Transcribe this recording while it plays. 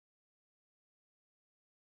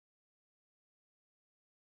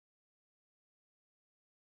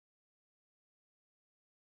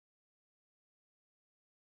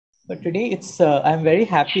Today, I'm very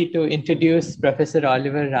happy to introduce Professor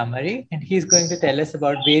Olivier Ramare, and he's going to tell us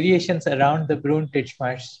about variations around the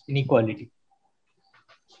Brun-Titchmarsh inequality.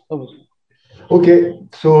 Over. Okay,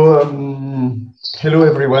 so hello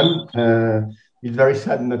everyone. It's very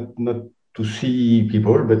sad not to see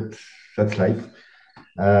people, but that's life.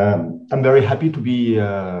 I'm very happy to be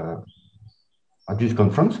at this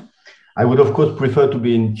conference. I would, of course, prefer to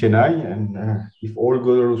be in Chennai, and if all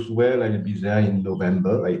goes well, I'll be there in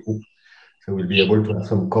November, I hope. So we'll be able to have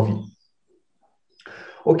some coffee.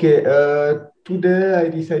 Okay, today I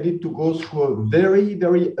decided to go through a very,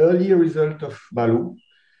 very early result of Balu,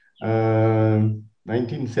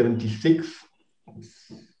 1976,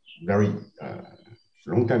 very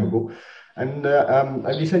long time ago. And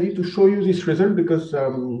I decided to show you this result because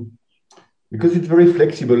it's very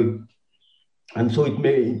flexible. And so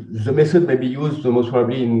the method may be used most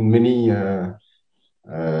probably in many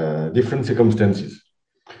different circumstances.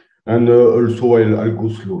 And also I'll go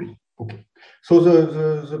slowly. Okay. So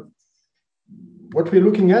what we're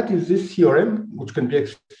looking at is this theorem, which can be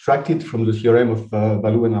extracted from the theorem of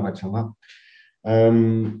Balu and Ramachandra.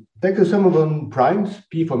 Take the sum of on primes.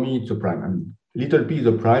 P for me, it's a prime. I mean, little p is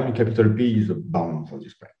a prime, capital P is a bound for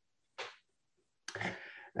this prime.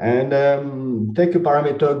 And take a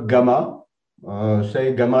parameter gamma.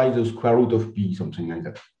 Say gamma is the square root of p, something like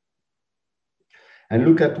that. And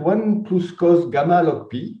look at 1 plus cos gamma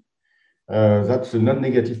log p. That's a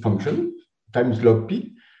non-negative function times log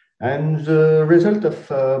p. And the result of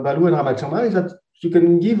Balu and Ramachandra is that you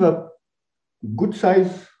can give a good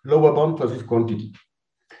size lower bound for this quantity.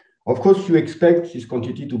 Of course, you expect this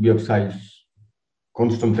quantity to be of size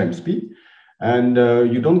constant times p, and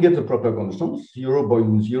you don't get the proper constants.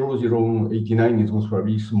 0.0089 is most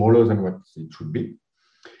probably smaller than what it should be,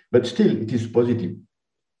 but still it is positive.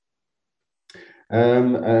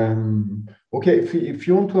 Okay, if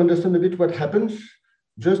you want to understand a bit what happens,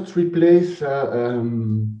 just replace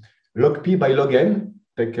log p by log n,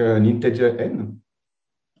 take an integer n.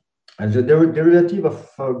 And the derivative of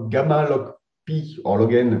gamma log p or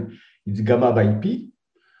log n is gamma by p.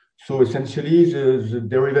 So essentially, the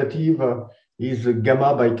derivative is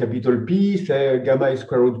gamma by capital P. Say gamma is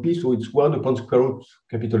square root p, so it's 1 upon square root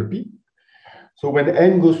capital P. So when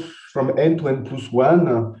n goes from n to n plus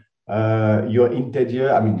 1, your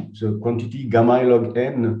integer, I mean, the quantity gamma log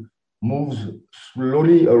n moves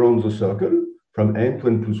slowly around the circle from n to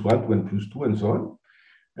n plus 1 to n plus 2 and so on.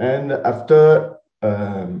 And after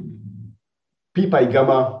p pi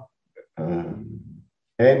gamma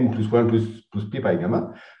n plus 1 plus p pi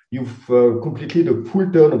gamma, you've completed a full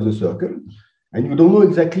turn of the circle, and you don't know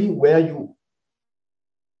exactly where you.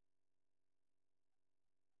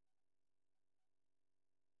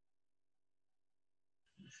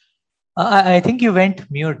 I think you went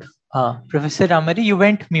mute. Professor Ramare, you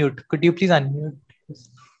went mute. Could you please unmute?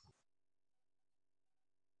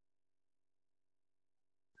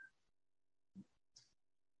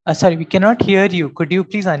 Sorry, we cannot hear you. Could you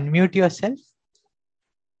please unmute yourself?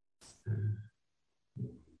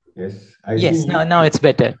 Yes. Yes, now it's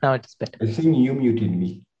better. Now it's better. I think you muted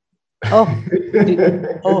me. Oh,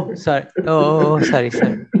 oh, sorry. Oh, sorry,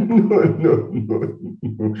 sir.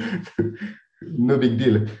 No big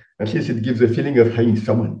deal. At least it gives a feeling of having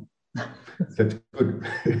someone. That's good.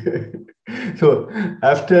 So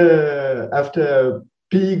after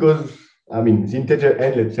p goes, I mean, the integer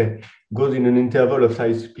n, let's say, goes in an interval of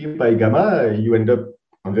size p by gamma, you end up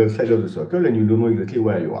on the other side of the circle, and you don't know exactly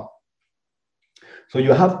where you are. So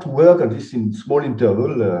you have to work on this in small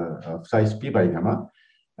interval of size p by gamma.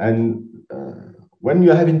 And when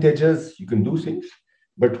you have integers, you can do things.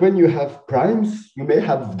 But when you have primes, you may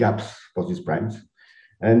have gaps for these primes.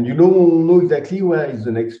 And you don't know exactly where is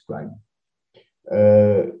the next prime.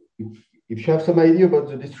 If you have some idea about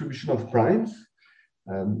the distribution of primes,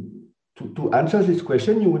 to answer this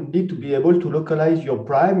question, you would need to be able to localize your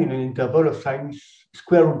prime in an interval of size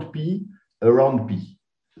square root p around p.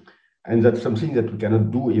 And that's something that we cannot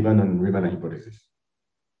do even on Riemann hypothesis.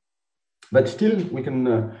 But still, we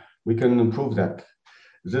can prove that.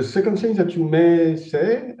 The second thing that you may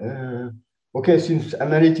say, okay, since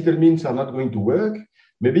analytical means are not going to work,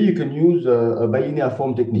 maybe you can use a bilinear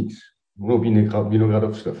form techniques,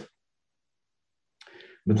 Vinogradov stuff.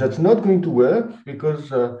 But that's not going to work because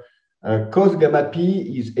cos gamma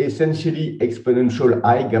p is essentially exponential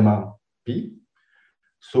I gamma p.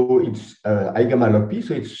 So it's I gamma log p,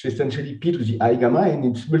 so it's essentially p to the I gamma, and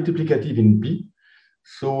it's multiplicative in p.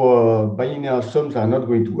 So bilinear sums are not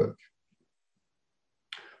going to work.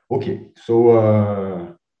 Okay,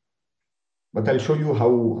 so but I'll show you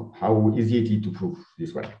how easy it is to prove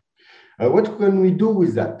this one. What can we do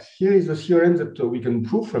with that? Here is a theorem that we can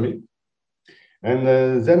prove from it. And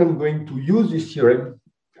then I'm going to use this theorem.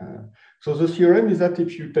 So the theorem is that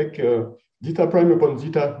if you take zeta prime upon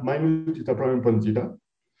zeta minus zeta prime upon zeta,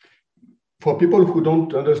 for people who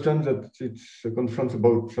don't understand that it's a conference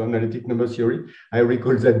about analytic number theory, I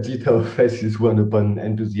recall that zeta of S is 1 upon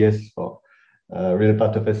n to the s for real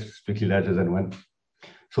part of S strictly larger than 1.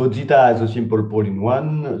 So zeta has a simple pole in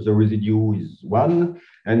 1, the residue is 1,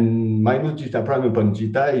 and minus zeta prime upon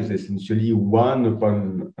zeta is essentially 1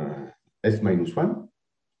 upon S minus 1,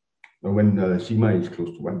 when sigma is close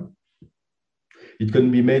to 1. It can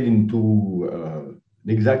be made into an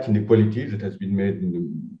exact inequality that has been made in a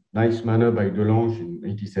nice manner by Delange in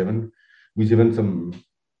 87, with even some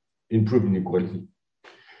improved inequality.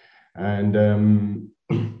 And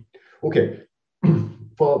okay,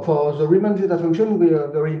 for the Riemann zeta function, we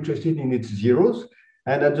are very interested in its zeros.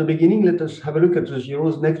 And at the beginning, let us have a look at the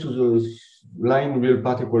zeros next to the line real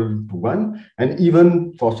part equal to 1, and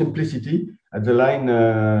even for simplicity, at the line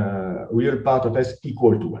real part of S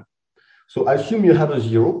equal to 1. So assume you have a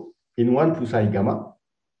 0 in 1 plus I gamma.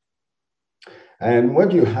 And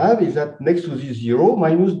what you have is that next to this 0,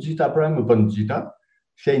 minus zeta prime upon zeta,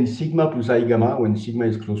 say in sigma plus I gamma when sigma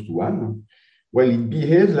is close to 1, well, it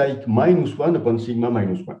behaves like minus 1 upon sigma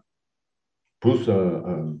minus 1, plus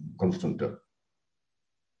a constant term.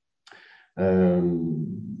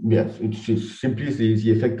 Yes, it's simply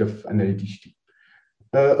the effect of analyticity.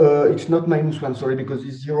 It's not minus 1, sorry, because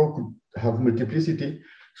this 0 could have multiplicity.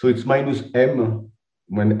 So it's minus m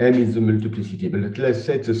when m is the multiplicity. But let's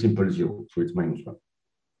say it's a simple 0, so it's minus 1.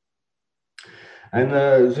 And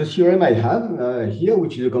the theorem I have here,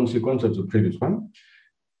 which is a consequence of the previous one,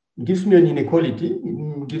 gives me an inequality.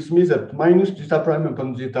 It gives me that minus zeta prime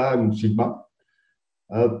upon zeta and sigma,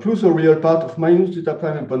 plus a real part of minus zeta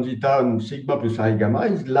prime upon zeta and sigma plus I gamma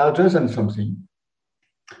is larger than something.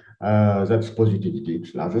 That's positivity,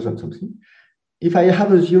 it's larger than something. If I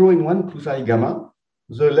have a 0 in 1 plus I gamma,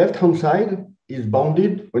 the left-hand side is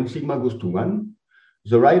bounded when sigma goes to 1.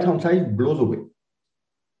 The right-hand side blows away.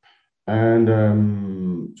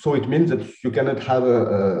 And so it means that you cannot have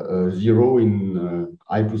a 0 in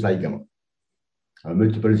I plus I gamma. A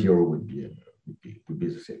multiple 0 would be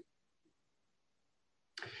the same.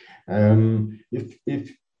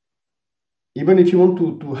 Even if you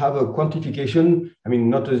want to have a quantification, I mean,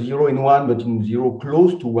 not a 0 in 1, but in 0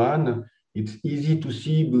 close to 1, it's easy to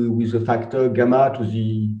see with the factor gamma to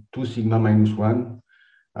the 2 sigma minus 1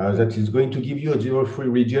 that is going to give you a 0-free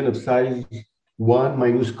region of size 1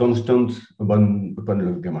 minus constant upon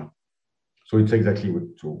log gamma. So it's exactly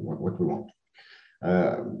what we want.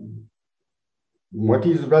 What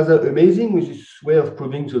is rather amazing with this way of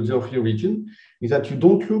proving the 0-free region is that you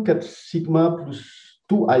don't look at sigma plus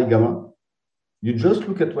 2 I gamma. You just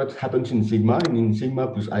look at what happens in sigma, and in sigma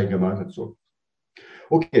plus I gamma, that's all.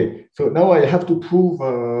 Okay, so now I have to prove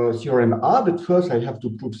theorem R, but first I have to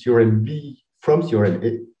prove theorem B from theorem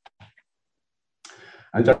A.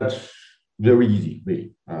 And that's very easy,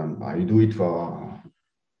 really. I do it for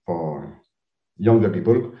younger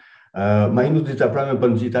people. Minus zeta prime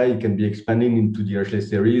upon zeta, it can be expanded into the Dirichlet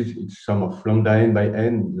series. It's sum of lambda n by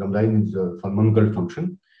n. Lambda n is a fundamental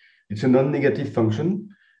function. It's a non-negative function.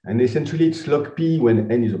 And essentially, it's log p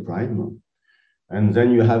when n is a prime. And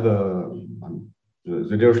then you have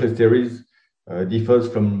the Dirichlet series differs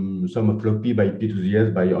from sum of log p by p to the s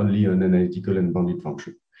by only an analytical and bounded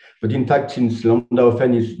function. But in fact, since lambda of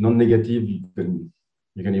n is non-negative, you can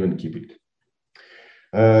even keep it.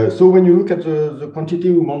 So when you look at the quantity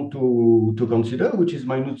we want to consider, which is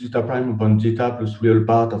minus zeta prime upon zeta plus real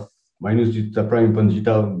part of minus zeta prime upon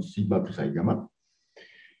zeta and sigma plus I gamma,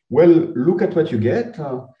 well, look at what you get.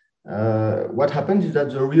 What happens is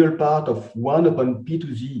that the real part of 1 upon p to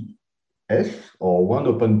the s, or 1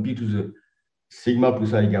 upon p to the sigma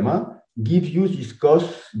plus I gamma, gives you this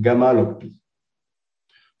cos gamma log p.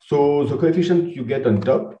 So the coefficient you get on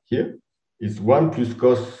top here is 1 plus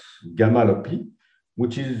cos gamma log p,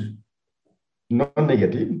 which is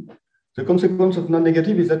non-negative. The consequence of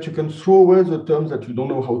non-negative is that you can throw away the terms that you don't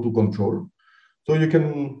know how to control. So you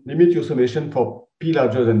can limit your summation for p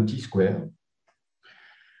larger than t squared.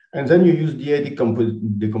 And then you use the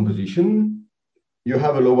decomposition. You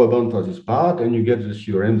have a lower bound for this part, and you get the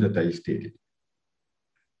theorem that I stated.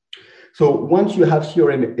 So once you have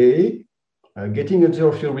theorem A, getting a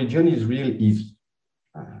 0-free region is real easy.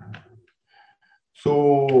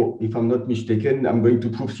 So if I'm not mistaken, I'm going to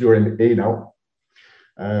prove theorem A now.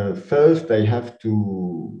 First, I have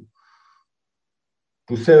to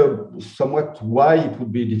say somewhat why it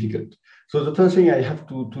would be difficult. So the first thing I have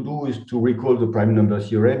to do is to recall the prime number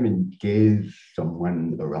theorem in case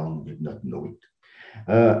someone around did not know it.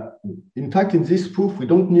 In fact, in this proof, we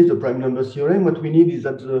don't need the prime number theorem. What we need is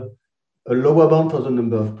that a lower bound for the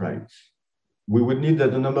number of primes. We would need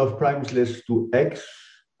that the number of primes less to x,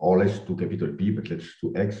 or less to capital P, but less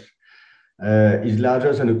to x, is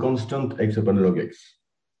larger than a constant x upon log x.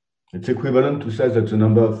 It's equivalent to say that the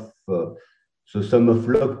number of the sum of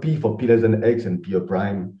log p for p less than x and p of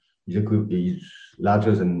prime is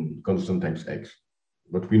larger than constant times x.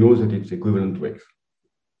 But we know that it's equivalent to x.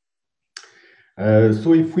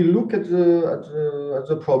 So if we look at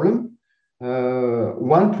the problem,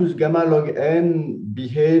 1 plus gamma log n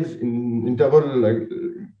behaves in interval like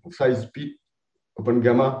size p upon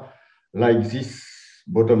gamma like this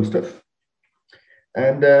bottom stuff.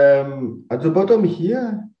 And at the bottom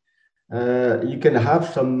here, you can have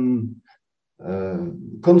some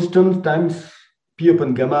constant times p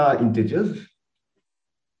upon gamma integers.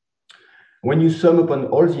 When you sum upon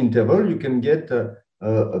all the interval, you can get a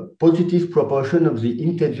positive proportion of the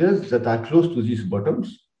integers that are close to these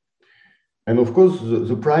bottoms. And of course,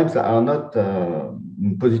 the primes are not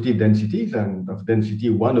positive densities and of density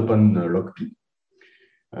 1 upon log p.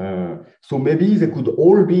 So maybe they could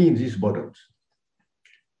all be in these bottoms.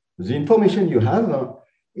 The information you have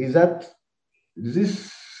is that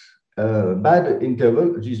this bad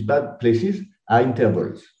interval, these bad places are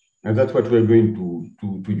intervals. And that's what we're going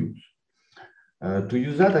to use. To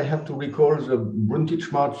use that, I have to recall the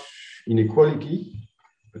Brun-Titchmarsh inequality,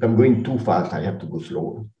 but I'm going too fast. I have to go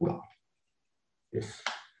slower. Wow. Yes.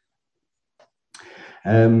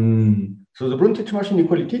 So the Brun-Titchmarsh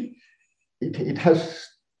inequality, it has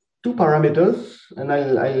two parameters, and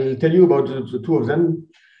I'll tell you about the two of them.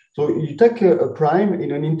 So you take a prime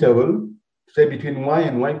in an interval, say between y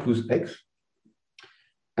and y plus x,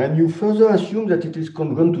 and you further assume that it is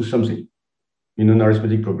congruent to something in an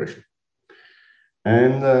arithmetic progression.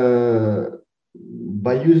 And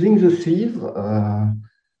by using the sieve,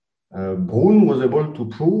 Brun was able to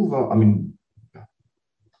prove, I mean,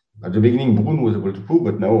 at the beginning, Brun was able to prove,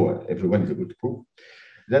 but now everyone is able to prove,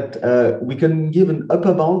 that we can give an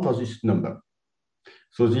upper bound for this number.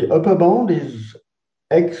 So the upper bound is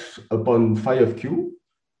x upon phi of q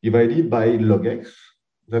divided by log x.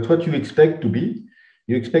 That's what you expect to be.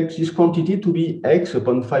 You expect this quantity to be x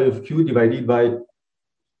upon phi of q divided by,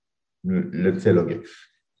 let's say, log x,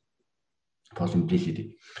 for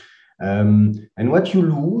simplicity. And what you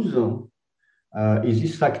lose is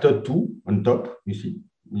this factor 2 on top, you see,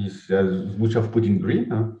 is, which I've put in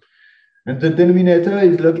green. And the denominator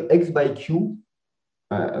is log x by q.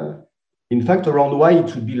 In fact, around y, it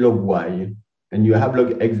should be log y, and you have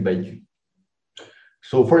log x by q.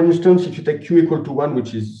 So for instance, if you take q equal to 1,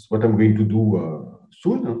 which is what I'm going to do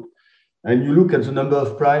soon, and you look at the number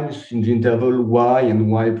of primes in the interval y and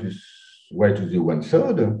y plus y to the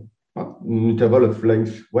 1/3, an interval of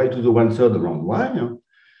length y to the 1/3 around y,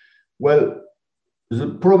 well, the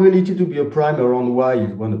probability to be a prime around y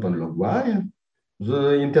is 1 upon log y.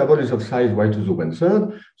 The interval is of size y to the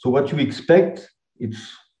 1/3. So what you expect,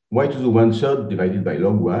 it's y to the 1/3 divided by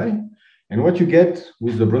log y. And what you get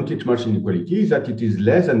with the Brun-Titchmarsh inequality is that it is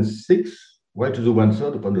less than 6 y to the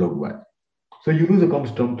 1/3 upon log y. So you lose a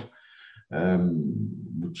constant,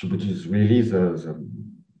 which is really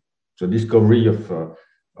the discovery of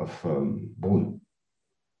Brun.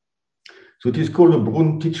 So it is called the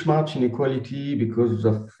Brun-Titchmarsh inequality because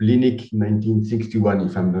of Linnik 1961,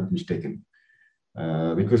 if I'm not mistaken.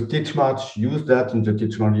 Because Titchmarsh used that in the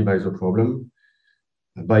Titchmarsh divisor problem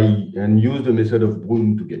and used the method of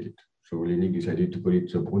Brun to get it. So Linnik decided to call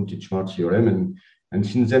it the Brun-Titchmarsh theorem, and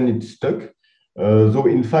since then it's stuck. Though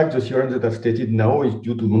in fact, the theorem that I've stated now is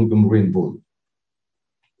due to Montgomery and Brun.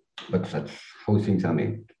 But that's how things are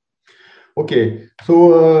made. Okay,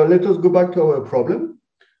 so let us go back to our problem.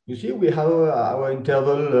 You see, we have our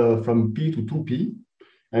interval from P to 2P,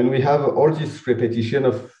 and we have all this repetition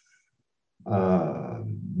of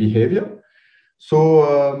behavior. So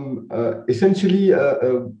essentially,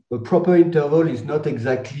 a proper interval is not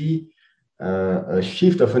exactly a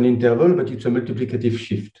shift of an interval, but it's a multiplicative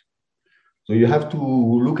shift. So you have to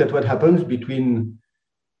look at what happens between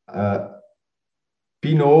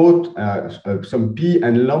P naught, some P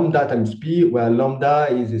and lambda times P, where lambda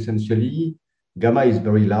is essentially, gamma is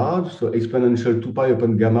very large. So exponential 2 pi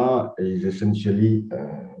upon gamma is essentially,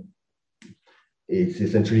 it's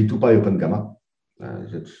essentially 2 pi upon gamma.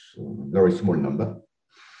 That's a very small number.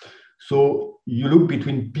 So you look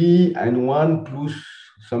between P and 1 plus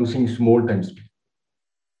something small times P.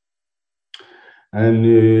 And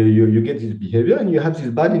you get this behavior, and you have this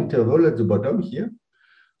bad interval at the bottom here.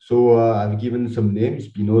 So I've given some names,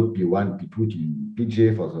 P0, P1, P2,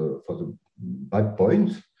 Pj for the bad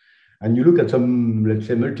points. And you look at some, let's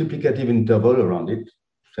say, multiplicative interval around it,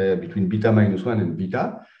 say between beta minus 1 and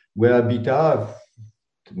beta, where beta,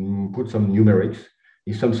 put some numerics,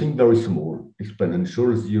 is something very small,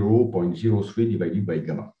 exponential 0.03 divided by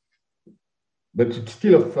gamma. But it's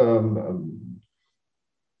still of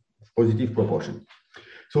positive proportion.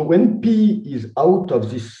 So when P is out of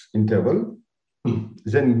this interval,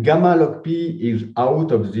 then gamma log P is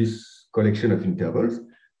out of this collection of intervals.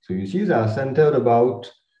 So you see they are centered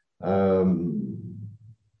about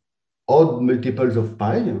odd multiples of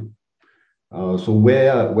pi. So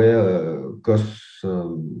where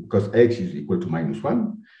cos x is equal to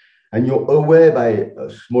 -1, and you're away by a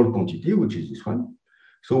small quantity, which is this one.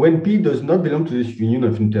 So when P does not belong to this union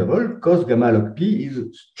of interval, cos gamma log P is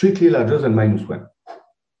strictly larger than -1.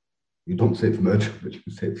 You don't save much, but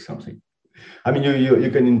you save something. I mean,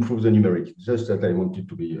 you can improve the numeric. Just that I wanted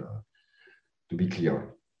to be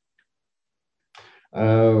clear.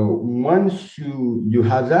 Once you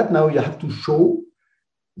have that, now you have to show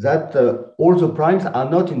that all the primes are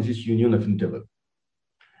not in this union of interval.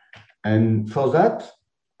 And for that,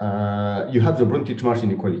 you have the Brun-Titchmarsh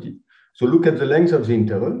inequality. So look at the length of the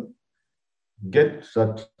interval, get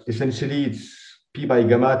that essentially it's P by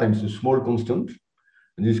gamma times a small constant.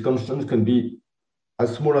 And this constant can be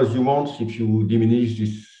as small as you want if you diminish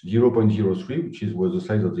this 0.03, which was the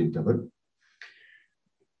size of the interval.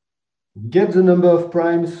 Get the number of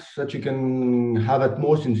primes that you can have at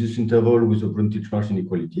most in this interval with the Brun-Titchmarsh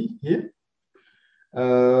inequality here.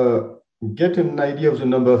 Get an idea of the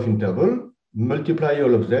number of interval, multiply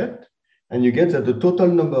all of that, and you get that the total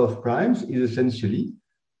number of primes is essentially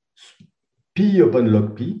P upon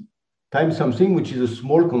log P times something which is a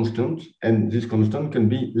small constant, and this constant can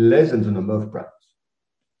be less than the number of primes.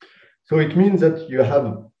 So it means that you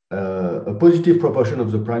have a positive proportion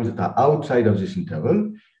of the primes that are outside of this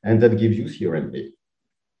interval, and that gives you theorem A.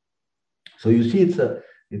 So you see, it's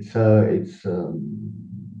a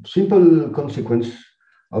simple consequence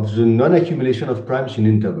of the non-accumulation of primes in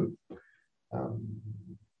interval.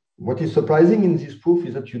 What is surprising in this proof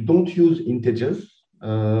is that you don't use integers.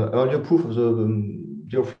 Earlier proof of the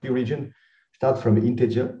zero-free region starts from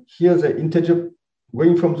integer. Here, the integer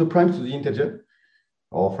going from the primes to the integer,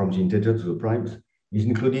 or from the integer to the primes, is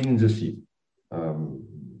included in the sieve.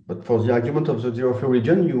 But for the argument of the zero-free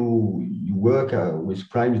region, you work with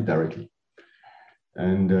primes directly.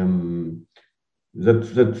 And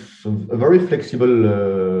that's a very flexible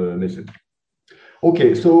method.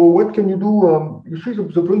 Okay, so what can you do? You see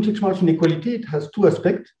the Brun-Titchmarsh inequality, it has two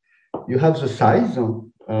aspects. You have the size,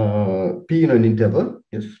 P in an interval,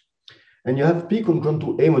 yes, and you have P congruent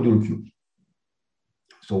to A modulo Q.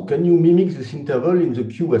 So can you mimic this interval in the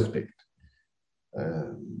Q aspect?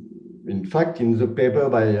 In fact, in the paper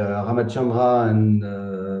by Ramachandra and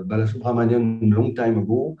Balasubramanian a long time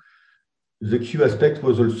ago, the Q aspect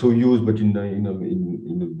was also used, but in a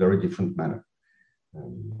very different manner.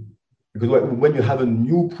 Because when you have a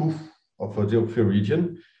new proof of a zero-free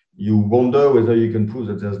region, you wonder whether you can prove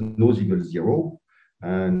that there's no equals 0,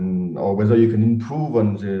 or whether you can improve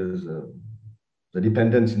on the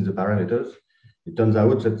dependence in the parameters. It turns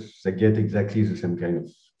out that they get exactly the same kind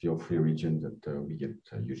of zero-free region that we get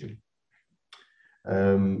usually.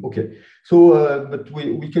 Okay, so but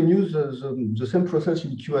we can use the same process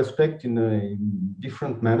in Q aspect in a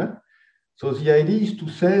different manner. So the idea is to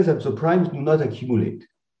say that the primes do not accumulate.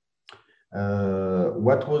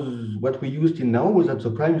 What we used in now was that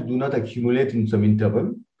the primes do not accumulate in some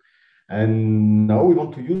interval. And now we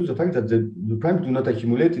want to use the fact that the primes do not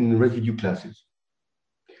accumulate in residue classes.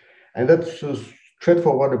 And that's a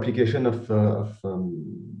straightforward application of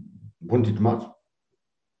Brun-Titchmarsh.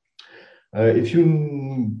 If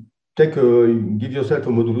you give yourself a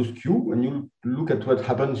modulus Q and you look at what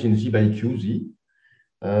happens in Z by Q, Z,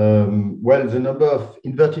 well, the number of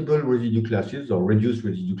invertible residue classes or reduced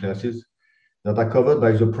residue classes that are covered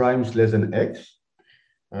by the primes less than X,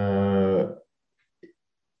 the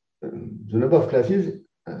number of classes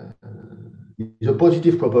is a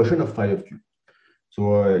positive proportion of phi of Q.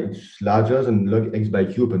 So it's larger than log X by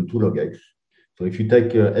Q upon 2 log X. So if you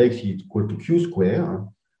take X equal to Q square,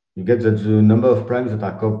 you get that the number of primes that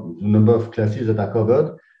are covered, the number of classes that are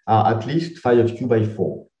covered are at least phi of Q by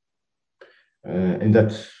 4. And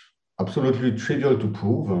that's absolutely trivial to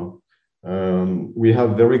prove. We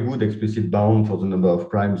have very good explicit bound for the number of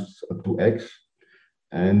primes up to X.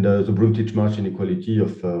 And the Brun-Titchmarsh inequality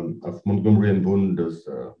of Montgomery and Brun does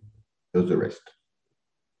the rest.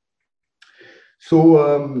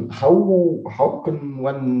 So how can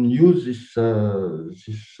one use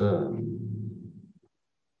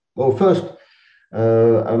Oh, first,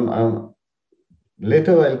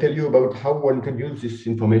 later I'll tell you about how one can use this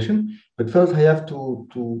information. But first, I have to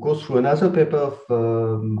go through another paper of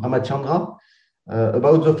Ramachandra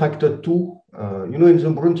about the factor 2. You know, in the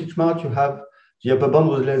Brun-Titchmarsh, you have the upper bound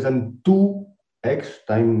was less than 2x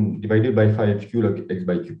time divided by 5q log x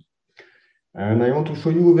by q. And I want to show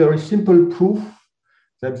you a very simple proof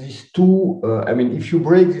that these two, I mean, if you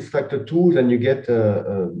break this factor 2, then you get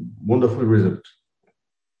a wonderful result.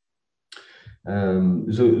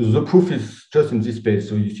 The proof is just in this page,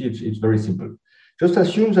 so you see it's very simple. Just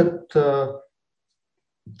assume that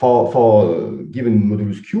for given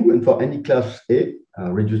modulus Q and for any class A,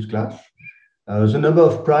 reduced class, the number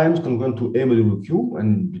of primes congruent to A modulo Q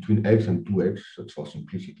and between x and 2x, that's for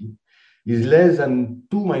simplicity, is less than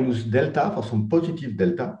 2 minus delta for some positive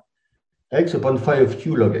delta, x upon phi of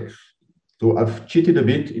Q log x. So I've cheated a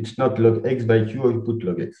bit, it's not log x by Q, I put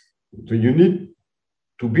log x. So you need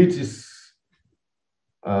to beat this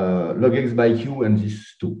log x by Q and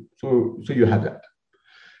this 2. So you have that.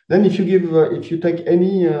 Then if you give, if you take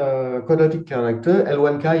any quadratic character,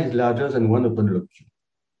 L1 chi is larger than 1 upon log Q.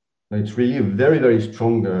 It's really a very, very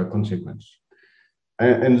strong consequence.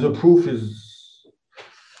 And the proof is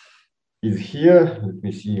here. Let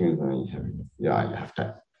me see. Yeah, I have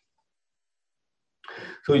time.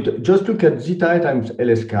 So just look at zeta times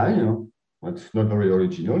Ls chi. You know, that's not very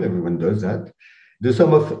original. Everyone does that. The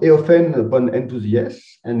sum of A of n upon n to the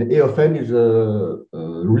s, and A of n is a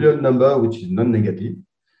real number which is non-negative.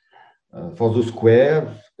 For the squares,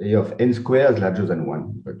 A of n squared is larger than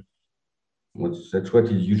 1. But that's what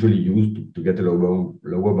is usually used to get a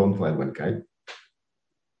lower bound for L1 chi.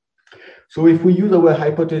 So if we use our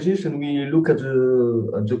hypothesis and we look at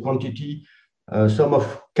the quantity sum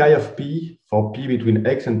of chi of p for p between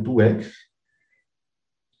x and 2x,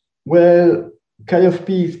 well, chi of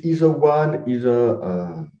p is either 1 is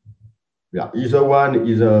a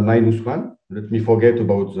minus 1. Let me forget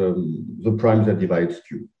about the prime that divides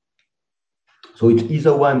q. So it's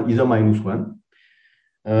either 1, either minus 1.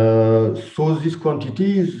 So this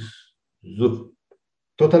quantity is the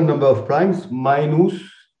total number of primes minus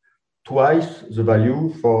twice the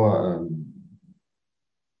value for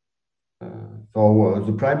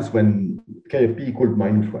the primes when chi of p equals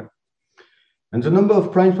minus 1. And the number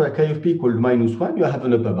of primes for chi of p equals minus 1, you have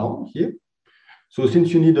an upper bound here. So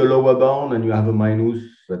since you need a lower bound and you have a minus,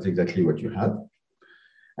 that's exactly what you have.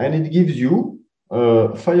 And it gives you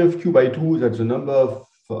phi of q by 2, that's the number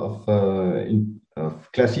of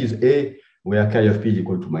classes A where chi of p is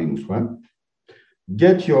equal to minus 1.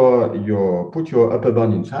 Get put your upper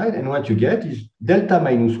bound inside, and what you get is delta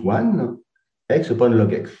minus 1 x upon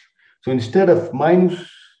log x. So instead of minus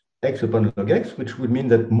x upon log x, which would mean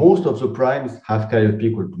that most of the primes have chi of p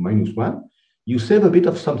equal to minus 1, you save a bit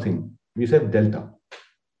of something. You save delta.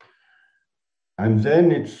 And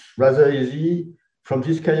then it's rather easy. From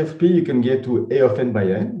this chi of p, you can get to A of n by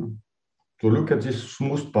n. So look at this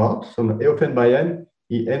smooth part. So A of n by n,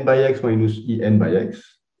 E n by x minus E n by x.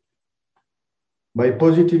 By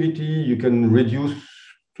positivity, you can reduce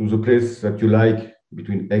to the place that you like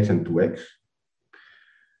between x and 2x.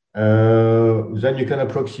 Then you can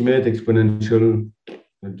approximate exponential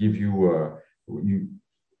that give you,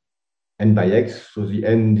 n by x. So the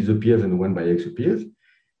n disappears and 1 by x appears.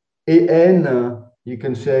 An, you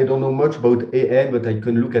can say, I don't know much about an, but I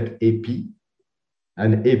can look at AP.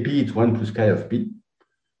 And AP, it's 1 plus chi of p.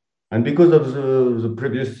 And because of the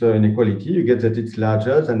previous inequality, you get that it's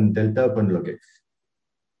larger than delta upon log x.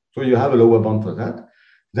 So you have a lower bound for that.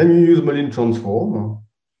 Then you use Moline transform.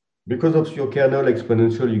 Because of your kernel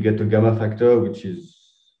exponential, you get a gamma factor, which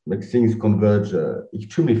makes things converge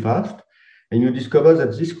extremely fast. And you discover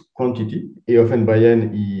that this quantity, A of n by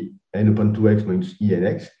n, E n upon 2x minus E n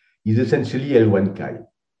x, is essentially L1 chi.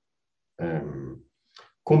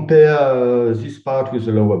 Compare this part with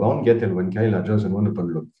the lower bound, get L1 chi larger than 1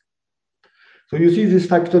 upon log. So you see this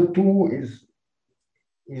factor 2 is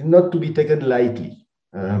not to be taken lightly.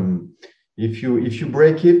 If you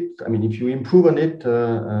break it, I mean, if you improve on it,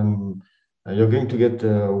 you're going to get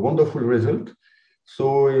a wonderful result.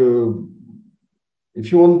 So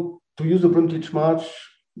if you want to use the Brun-Titchmarsh,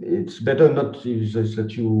 it's better not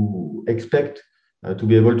that you expect to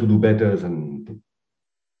be able to do better than.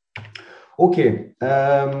 Okay.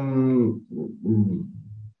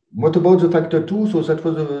 What about the factor 2? So that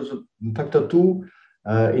was the factor 2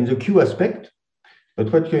 in the Q aspect.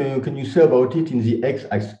 But what can you say about it in the X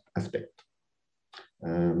aspect?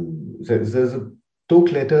 There's a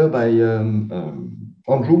talk later by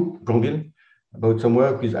Andrew Granville about some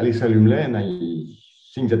work with Alissa Lumley, and I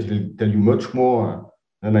think that he'll tell you much more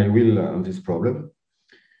than I will on this problem.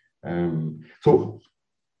 So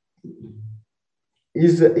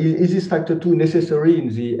is this factor 2 necessary in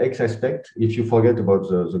the x aspect if you forget about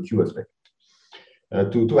the q aspect?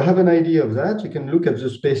 To have an idea of that, you can look at the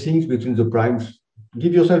spacings between the primes.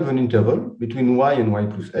 Give yourself an interval between y and y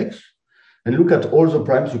plus x, and look at all the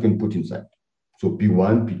primes you can put inside. So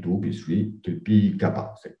P1, P2, P3, till P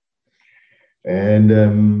kappa. Say. And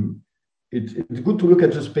it's good to look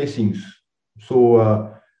at the spacings.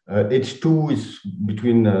 So H2 is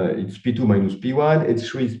between, it's P2 minus P1,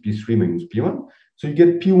 H3 is P3 minus P1. So you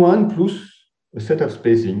get P1 plus a set of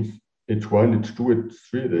spacings, H1, H2,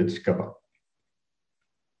 H3, H kappa.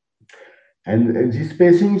 And these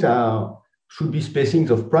spacings should be spacings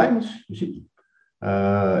of primes, you see.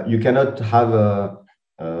 You cannot have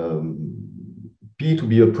P to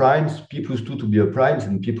be a primes, P plus 2 to be a primes,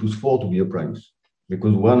 and P plus 4 to be a primes,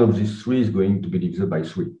 because one of these three is going to be divided by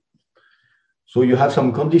 3. So you have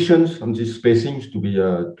some conditions on these spacings to be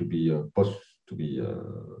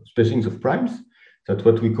spacings of primes. That's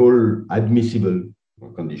what we call admissible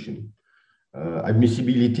condition.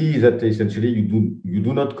 Admissibility is that essentially you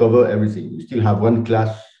do not cover everything. You still have one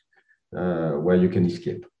class where you can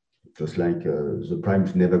escape, just like the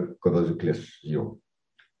primes never cover the class 0.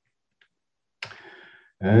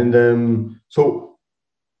 And so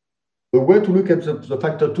the way to look at the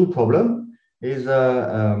factor 2 problem is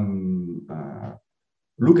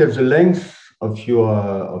look at the length of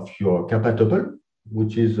your kappa tuple,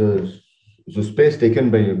 which is the space taken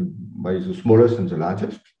by the smallest and the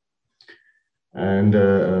largest. And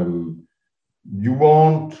you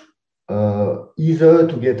want either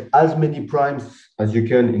to get as many primes as you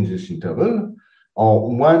can in this interval,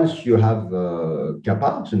 or once you have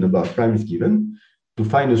kappa, the number of primes given, to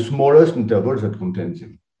find the smallest interval that contains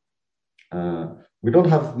them. We don't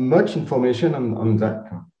have much information on that.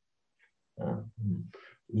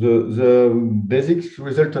 The basic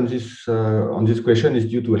result on this question is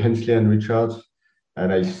due to Hensley and Richards,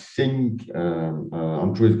 and I think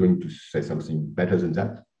Andrew is going to say something better than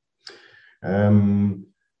that,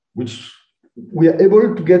 which we are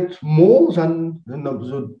able to get more than the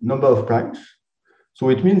number of primes. So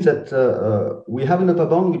it means that we have an upper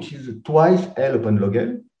bound which is twice L upon log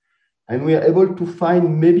L, and we are able to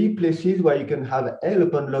find maybe places where you can have L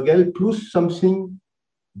upon log L plus something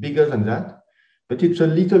bigger than that, but it's a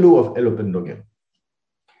little O of L upon log L.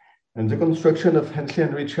 And the construction of Hensley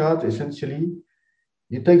and Richards, essentially,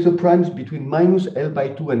 you take the primes between minus L by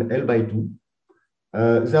 2 and L by 2.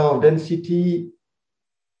 They are of density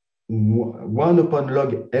 1 upon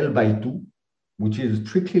log L by 2, which is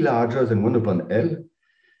strictly larger than 1 upon L.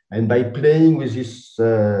 And by playing with this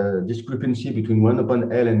discrepancy between 1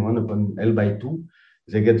 upon L and 1 upon L by 2,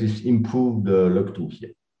 they get this improved log 2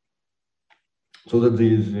 here. So that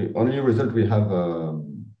is the only result we have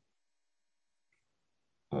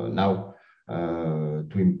now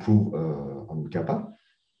to improve on kappa.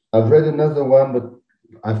 I've read another one, but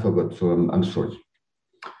I forgot, so I'm sorry.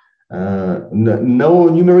 Now,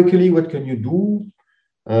 numerically, what can you do?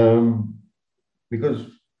 Because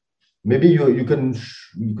maybe you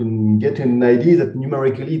can get an idea that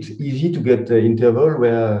numerically it's easy to get an interval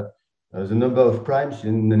where the number of primes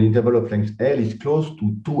in an interval of length L is close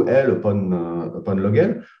to 2L upon log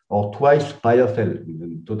L, or twice pi of L,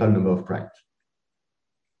 the total number of primes.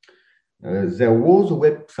 There was a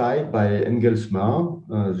website by Engelsmar.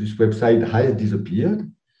 This website has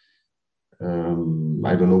disappeared. I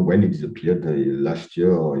don't know when it disappeared, last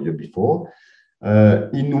year or year before,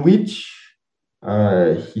 in which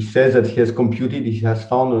he says that he has computed, he has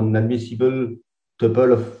found an admissible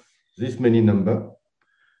tuple of this many number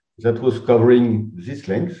that was covering this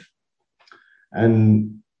length.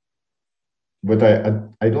 But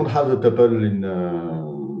I don't have the tuple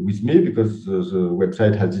with me because the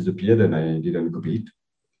website has disappeared and I didn't copy it.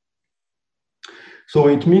 So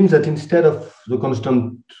it means that instead of the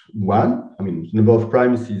constant 1, I mean, the number of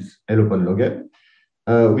primes is L upon log L,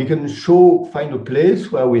 we can find a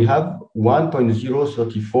place where we have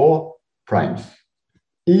 1.034 primes,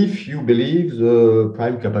 if you believe the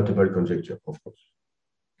prime kappa tuple conjecture, of course.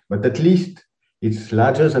 But at least it's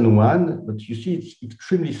larger than 1, but you see it's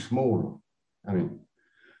extremely small. I mean,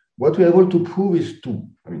 what we're able to prove is 2.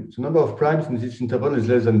 I mean, the number of primes in this interval is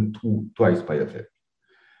less than twice pi of L.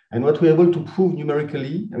 And what we're able to prove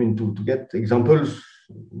numerically, I mean, to get examples,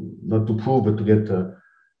 not to prove, but to get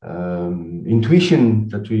intuition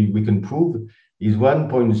that we can prove, is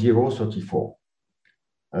 1.034.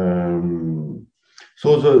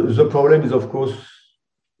 So the problem is, of course,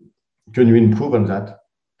 can you improve on that?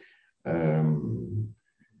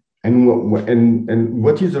 And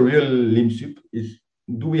what is the real lim sup? Is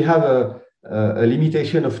do we have a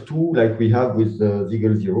limitation of 2 like we have with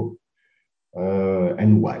Ziegel 0?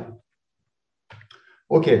 And why?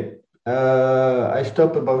 Okay, I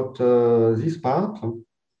stop about this part.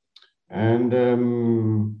 And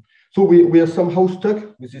so we are somehow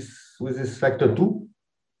stuck with this factor 2.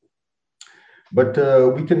 But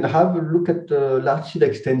we can have a look at large seed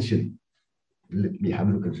extension. Let me have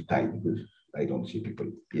a look at the time because I don't see people.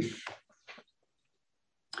 Yes.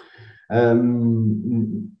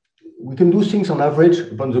 We can do things on average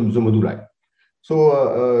upon the moduli.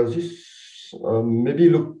 So this maybe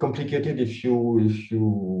look complicated if you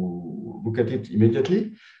look at it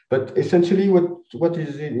immediately, but essentially what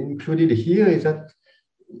is included here is that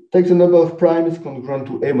take the number of primes congruent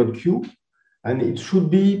to A mod Q, and it should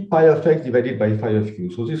be pi of x divided by phi of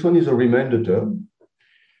q. So this one is a remainder term.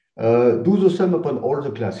 Do the sum upon all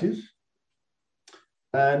the classes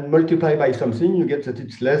and multiply by something, you get that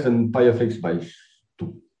it's less than pi of x by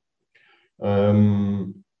 2.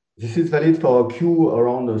 This is valid for q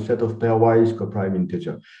around a set of pairwise coprime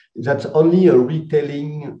integer. That's only a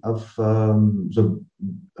retelling of the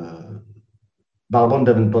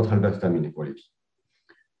Barbon-Davenport-Halberstam inequality.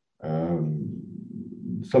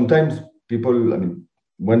 Sometimes people, I mean,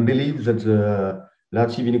 one believes that the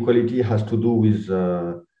large sieve inequality has to do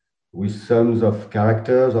with sums of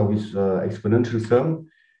characters or with exponential sum.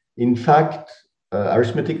 In fact,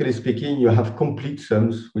 arithmetically speaking, you have complete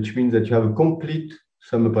sums, which means that you have a complete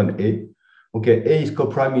sum upon A. Okay, A is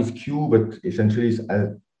coprime with Q, but essentially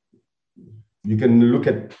you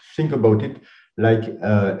can think about it like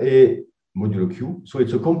A modulo Q. So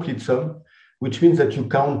it's a complete sum, which means that you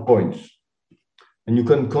count points. And you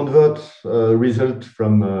can convert result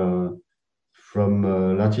from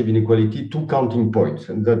large sieve inequality to counting points,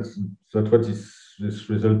 and that's what this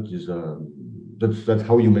result is. That's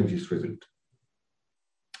how you make this result.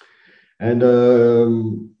 And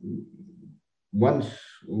once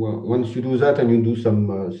you do that and you do some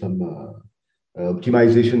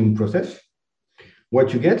optimization process,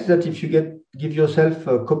 what you get is that if you give yourself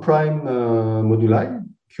a coprime moduli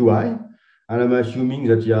Qi, and I'm assuming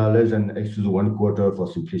that you are less than x to the 1/4 for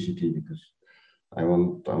simplicity, because I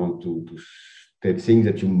want to state things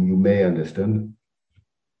that you may understand.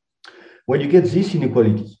 When you get this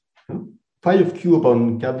inequality, phi of q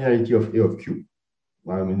upon cardinality of A of q,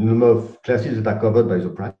 I mean, the number of classes that are covered by the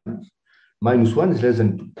primes, -1 is less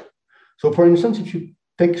than 2. So for instance, if you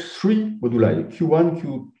take 3 moduli, q1,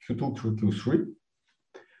 q2, q3,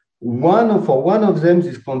 for one of them,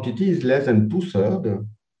 this quantity is less than 2/3.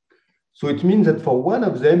 So it means that for one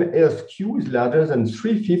of them, A of q is larger than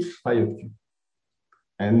 3/5 phi of q.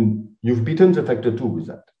 And you've beaten the factor 2 with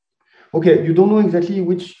that. Okay, you don't know exactly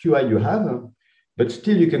which Qi you have, but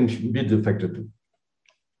still you can beat the factor 2.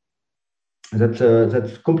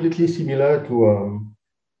 That's completely similar to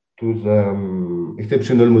the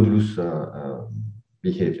exceptional modulus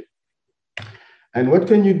behavior. And what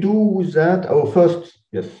can you do with that? Oh, first,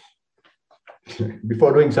 yes.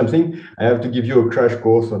 Before doing something, I have to give you a crash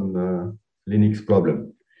course on Linux problem.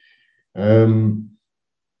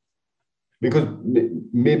 Because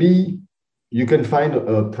maybe you can find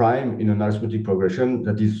a prime in an arithmetic progression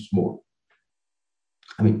that is small.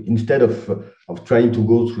 I mean, instead of trying to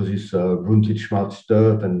go through this Brun-Titchmarsh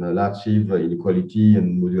stuff and large sieve inequality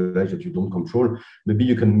and moduli that you don't control, maybe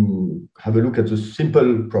you can have a look at the simple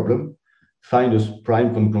problem, find a prime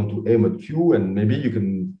congruent to A mod Q, and maybe you can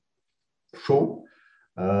show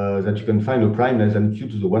that you can find a prime less than Q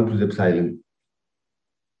to the 1 plus epsilon.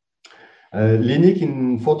 Linux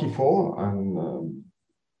in 44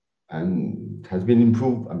 and has been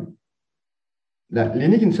improved. I mean,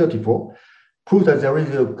 Linux in 34 proves that there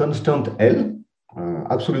is a constant L,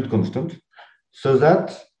 absolute constant, so that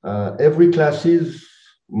every class's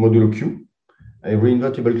modulo Q, every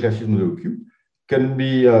invertible class's modulo Q, can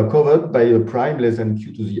be covered by a prime less than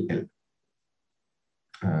Q to the L.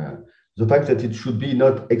 The fact that it should be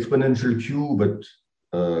not exponential Q, but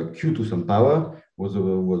Q to some power was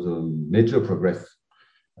a major progress.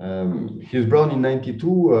 Brown in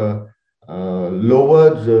 92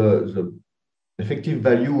 lowered the effective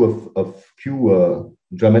value of Q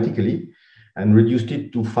dramatically and reduced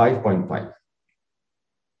it to 5.5.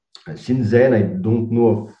 Since then, I don't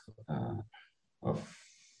know of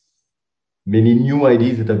many new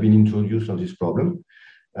ideas that have been introduced on this problem.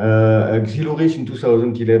 Xiloris in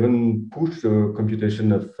 2011 pushed the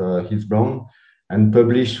computation of Brown and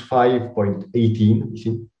published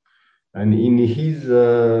 5.18. And in his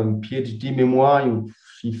PhD memoir, you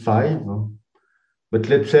see 5. But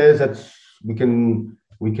let's say that we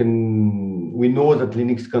know that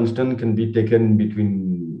Linux constant can be taken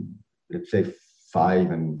between, let's say,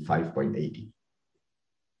 5 and 5.80.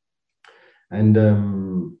 And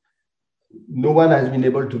no one has been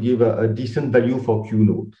able to give a decent value for Q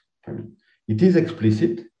node. I mean, It is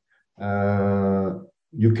explicit.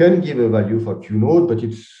 You can give a value for Q node, but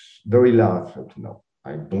it's very large up to now.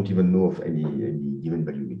 I don't even know of any given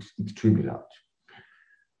value. It's extremely large.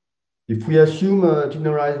 If we assume a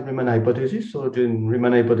generalized Riemann hypothesis, so the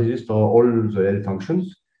Riemann hypothesis for all the L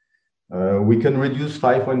functions, we can reduce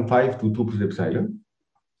 5.5 to 2 plus epsilon.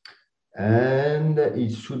 And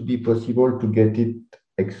it should be possible to get it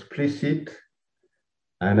explicit.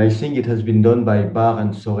 And I think it has been done by Barr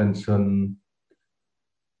and Sorensen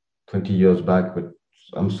 20 years back, but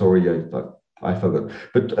I'm sorry, I forgot.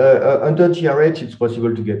 But under GRH, it's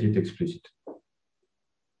possible to get it explicit.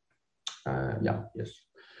 Yeah, yes.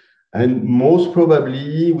 And most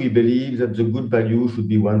probably, we believe that the good value should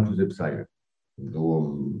be 1 plus epsilon.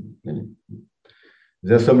 So,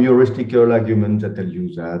 there's some heuristical arguments that tell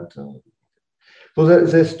you that. So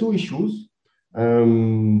there's two issues.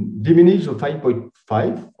 Diminish the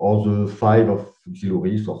 5.5 or the 5 of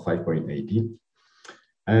auxiliaries or 5.80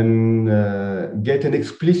 and get an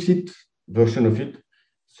explicit version of it.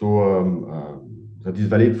 So that is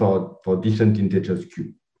valid for decent integers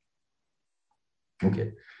Q.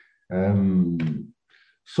 Okay.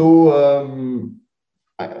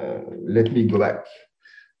 Let me go back.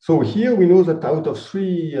 So here we know that out of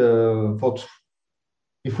three,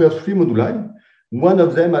 if we have three moduli, one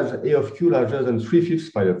of them has A of Q larger than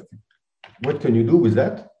 3/5 pi of Q. What can you do with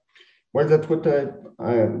that? Well, that's what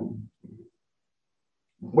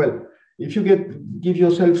well, if you give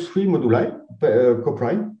yourself three moduli,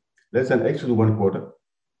 coprime, less than x to the 1/4,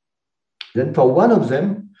 then for one of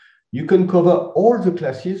them, you can cover all the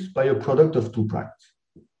classes by a product of two primes.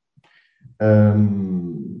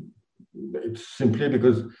 It's simply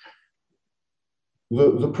because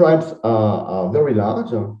the primes are very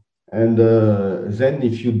large, and then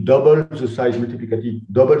if you double the size, multiplicative,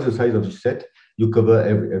 double the size of the set, you cover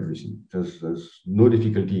everything. There's no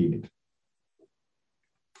difficulty in it.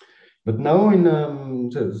 But now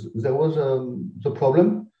there was the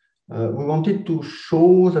problem. We wanted to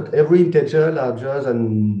show that every integer larger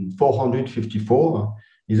than 454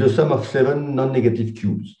 is a sum of 7 non-negative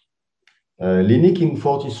cubes. Linick in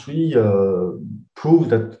 43 proves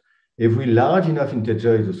that every large enough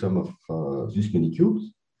integer is a sum of this many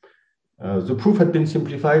cubes. The proof had been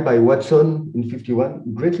simplified by Watson in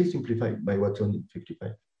 51, greatly simplified by Watson in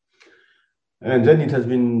 55. And then it has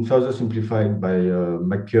been further simplified by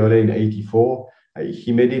McCurley in 84.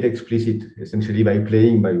 He made it explicit, essentially by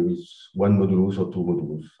playing with one modulus or two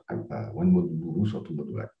modulus, one modulus or two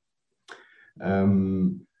moduli.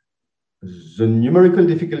 The numerical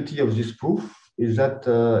difficulty of this proof is that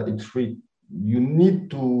you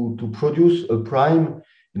need to produce a prime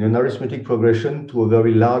in an arithmetic progression to a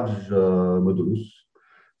very large modulus.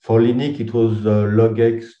 For Linick, it was log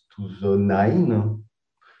x to the 9.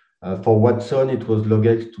 For Watson, it was log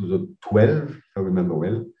x to the 12, if I remember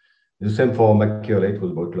well. The same for McCurley, it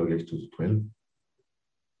was about log x to the 12.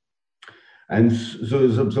 And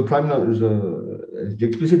the prime the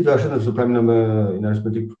explicit version of the prime number in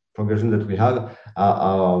arithmetic progression that we have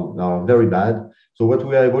are very bad. So what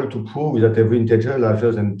we are able to prove is that every integer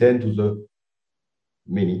larger than 10 to the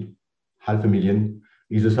many, 500,000,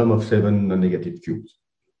 is the sum of 7 non-negative cubes.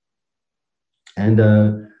 And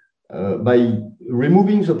by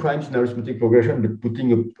removing the primes in arithmetic progression, but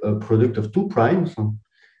putting a product of two primes,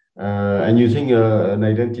 and using an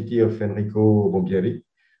identity of Enrico Bombieri,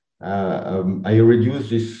 I reduce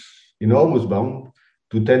this enormous bound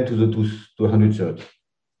to 10 to the 230.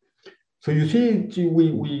 So you see,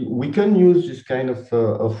 we can use this kind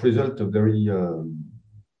of result very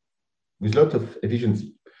with lots of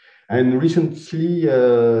efficiency. And recently,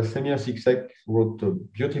 Samir Siksek wrote a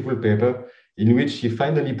beautiful paper in which he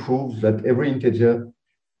finally proves that every integer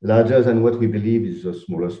larger than what we believe is the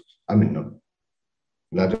smallest,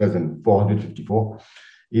 larger than 454,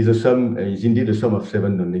 is indeed a sum of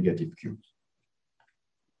 7 non-negative cubes.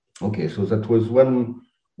 Okay, so that was one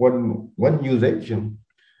usage.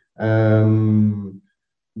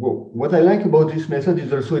 What I like about this method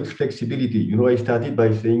is also its flexibility. You know, I started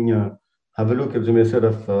by saying, have a look at the method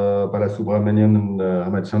of Balasubramanian and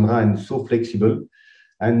Ramachandra, and so flexible.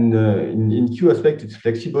 And in Q aspect, it's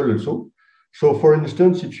flexible also. So for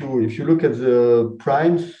instance, if you look at the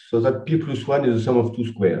primes, so that P plus 1 is the sum of two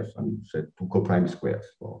squares, say two coprime squares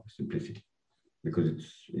for simplicity, because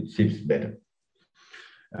it seems better.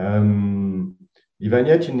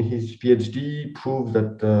 Ivaniec in his PhD proved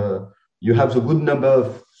that you have the good number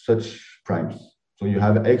of such primes. So you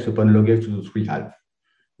have x upon log x to the 3/2.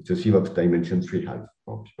 It's a sieve of dimension 3/2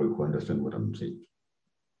 for people who understand what I'm saying.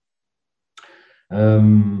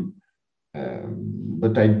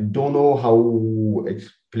 But I don't know how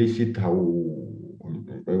explicit, how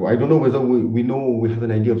I don't know whether we have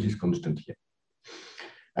an idea of this constant here.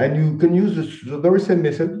 And you can use the very same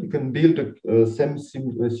method. You can build a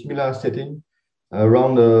similar setting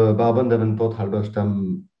around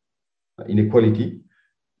Barbon-Davenport-Halberstam inequality,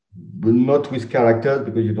 but not with characters,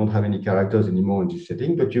 because you don't have any characters anymore in this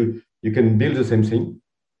setting, but you can build the same thing.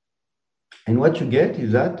 And what you get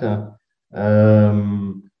is that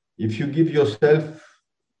if you give yourself,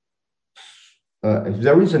 if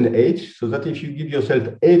there is an H, so that if you give yourself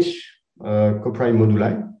H coprime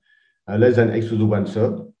moduli, less than x to the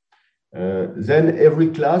 1/3, then every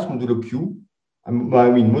class modulo q,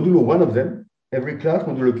 modulo one of them, every class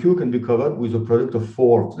modulo q can be covered with a product of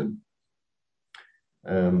 4 of them.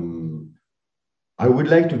 I would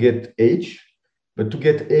like to get H, but to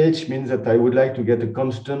get H means that I would like to get a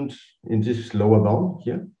constant in this lower bound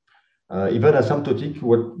here. Even asymptotic,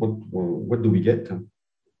 what do we get?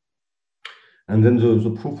 And then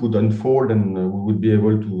the proof would unfold, and we would be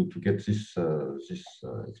able to get this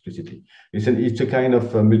explicitly. It's a kind of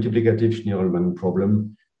multiplicative Schnirelmann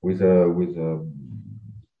problem with a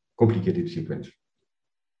complicated sequence.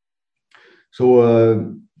 So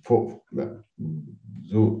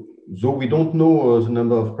though we don't know the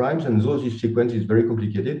number of primes, and though this sequence is very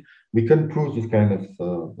complicated, we can prove this kind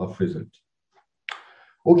of result.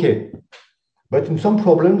 Okay, but in some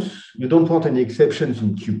problems you don't want any exceptions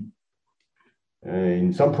in Q.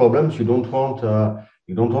 In some problems, you don't want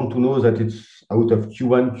to know that it's out of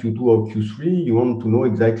Q1, Q2, or Q3. You want to know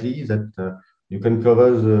exactly that you can cover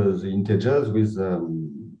the integers with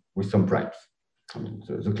some primes. I mean,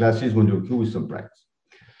 the classes modulo Q with some primes.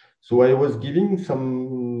 So I was giving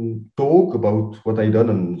some talk about what I done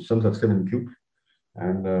on sums of 7 cubes,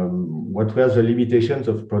 and what were the limitations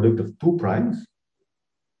of product of 2 primes.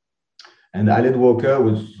 And Aled Walker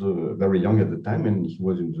was very young at the time, and he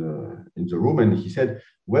was in the room, and he said,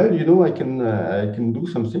 "Well, you know, I can do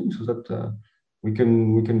something so that we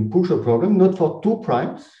can push a problem not for 2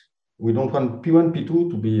 primes. We don't want P1, P2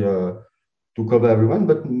 to be to cover everyone,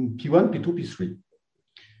 but P1, P2, P3."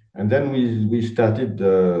 And then we started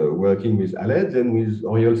working with Aled, then with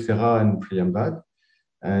Oriol Serra and Priyambad,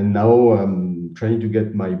 and now I'm trying to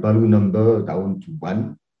get my Baloo number down to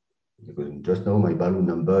 1, because just now my Baloo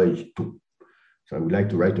number is 2. So I would like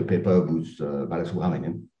to write a paper with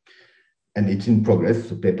Balasubramanian, and it's in progress.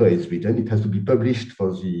 The paper is written. It has to be published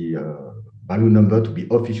for the Baloo number to be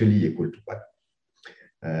officially equal to 1.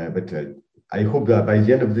 But I hope that by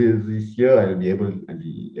the end of this year, I'll be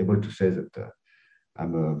able to say that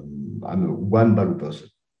I'm a 1 Baloo person.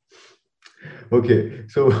 Okay,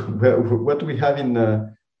 so what we have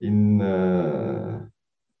in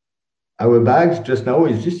our bags just now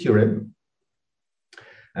is this theorem.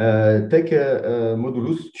 Take a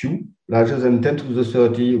modulus Q larger than 10 to the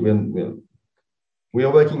 30 when we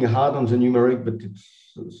are working hard on the numeric, but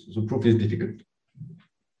the proof is difficult.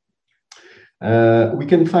 We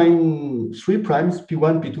can find 3 primes,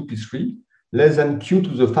 P1, P2, P3, less than Q to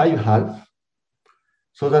the 5/2,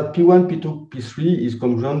 so that P1, P2, P3 is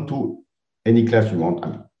congruent to any class you want. I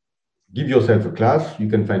mean, give yourself a class, you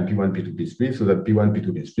can find P1, P2, P3, so that P1,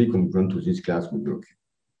 P2, P3 congruent to this class modulo Q.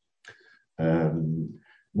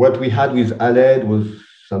 What we had with Aled was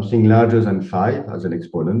something larger than 5 as an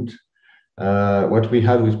exponent. What we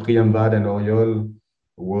had with Priyambad and Oriol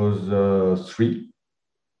was 3.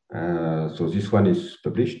 So this one is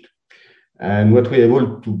published. And what we're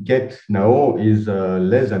able to get now is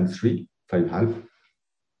less than 3, 5/2.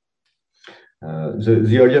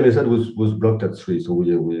 The earlier method was blocked at 3, so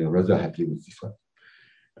we are rather happy with this one.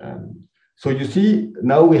 So you see,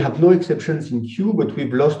 now we have no exceptions in Q, but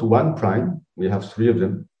we've lost 1 prime. We have 3 of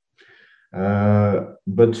them.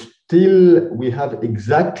 But still, we have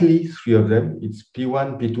exactly 3 of them. It's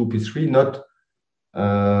P1, P2, P3, not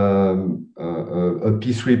a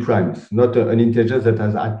P3 primes, not an integer that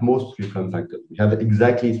has at most 3 prime factors. We have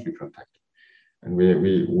exactly 3 prime factors. And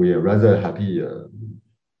we are rather happy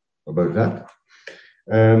about that.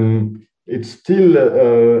 It's still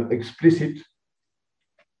explicit.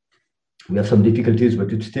 We have some difficulties,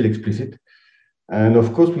 but it's still explicit. And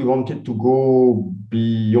of course, we wanted to go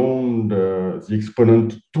beyond the exponent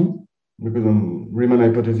 2, because on Riemann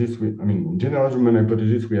hypothesis, in general Riemann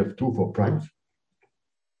hypothesis, we have 2 for primes.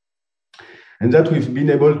 And that we've been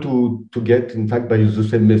able to get, in fact, by the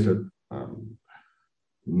same method.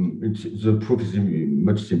 The proof is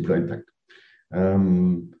much simpler, in fact.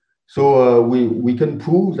 So we can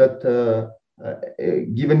prove that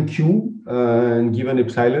given Q and given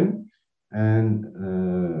epsilon, and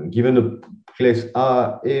given a place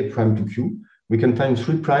A prime to Q, we can find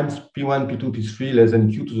 3 primes P1, P2, P3 less than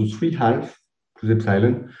Q to the 3/2 plus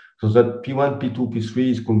epsilon, so that P1, P2,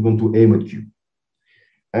 P3 is congruent to A mod Q.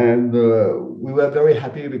 And we were very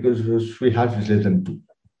happy because 3/2 is less than 2.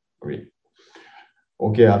 Really.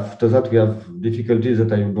 Okay, after that, we have difficulties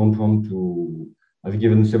that I don't want to. I've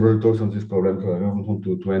given several talks on this problem, so I don't want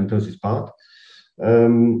to enter this part.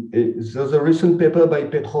 There's a recent paper by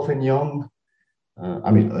Petrov and Young.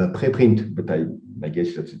 I mean, a preprint, but I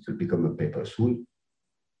guess that it will become a paper soon.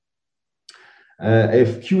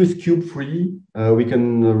 If Q is cube free, we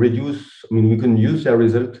can reduce, I mean, we can use their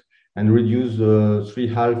result and reduce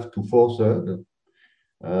 3/2 to 4/3,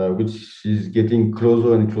 which is getting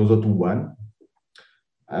closer and closer to 1.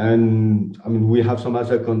 And I mean, we have some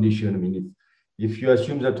other condition. I mean, if you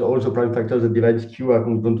assume that all the prime factors that divides Q are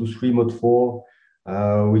constant to 3 mod 4,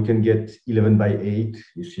 we can get 11/8.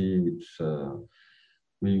 You see, it's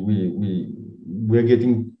we're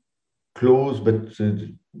getting close, but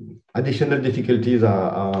additional difficulties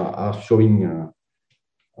are showing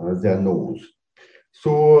their nose.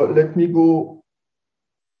 So let me go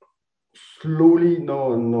slowly,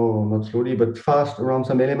 no, not slowly, but fast around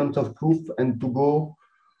some elements of proof and to go.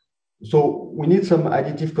 So we need some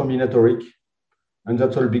additive combinatoric, and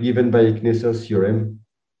that will be given by Knesser's theorem.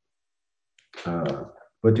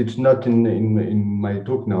 But it's not in my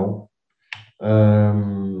talk now.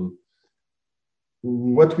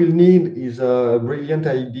 What we'll need is a brilliant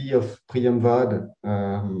idea of Priyamvad,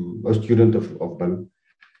 a student of Balu,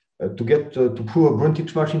 to get to prove a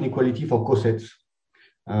Brun-Titchmarsh inequality for cosets.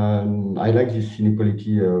 I like this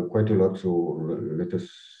inequality quite a lot, so let us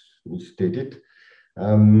state it.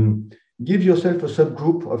 Give yourself a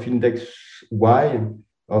subgroup of index y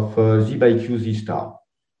of z by q z star.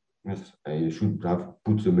 Yes, I should have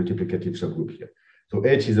put the multiplicative subgroup here. So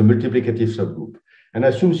H is a multiplicative subgroup. And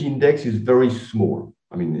assume the index is very small.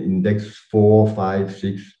 I mean, index 4, 5,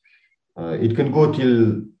 6. It can go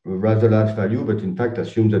till a rather large value, but in fact,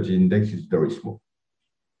 assume that the index is very small.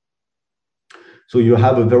 So you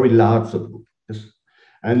have a very large subgroup. Yes.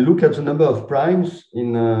 And look at the number of primes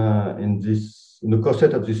in the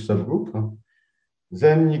coset of this subgroup.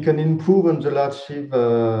 Then you can improve on the large sieve,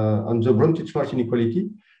 on the Brun-Titchmarsh inequality,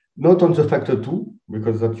 not on the factor 2,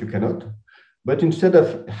 because that you cannot. But instead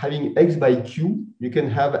of having x by q, you can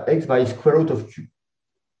have x by square root of q.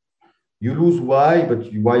 You lose y,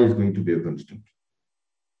 but y is going to be a constant.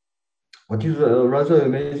 What is rather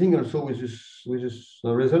amazing also with this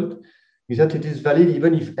result is that it is valid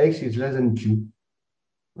even if x is less than q.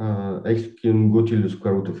 X can go till the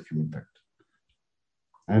square root of q, in fact.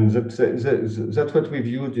 And that's what we've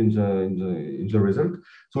used in the result.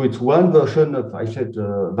 So it's one version of, I said,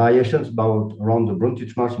 variations around the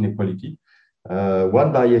Brun-Titchmarsh inequality.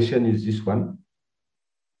 One variation is this one,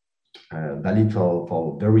 valid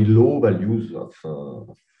for very low values of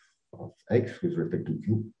x with respect to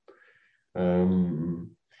q.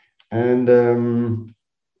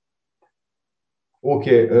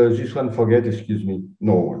 Okay, this one forget, excuse me.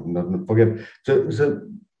 No, not forget.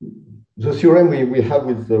 The theorem we have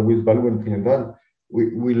with Balu and Priyamvad,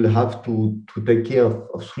 we will have to take care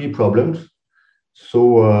of 3 problems. So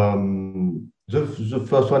the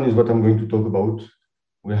first one is what I'm going to talk about.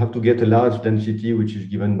 We have to get a large density, which is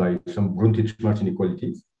given by some Brun-Titchmarsh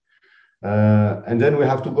inequalities. And then we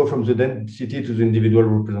have to go from the density to the individual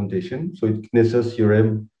representation. So it's Knesser's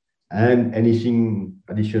theorem and anything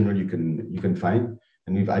additional you can find.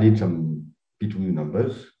 And we've added some P2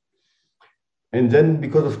 numbers. And then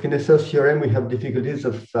because of Knesser's theorem, we have difficulties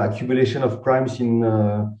of accumulation of primes in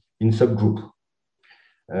subgroup.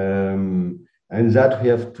 And that we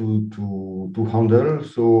have to handle.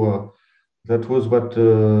 So that was what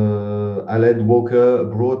Aled Walker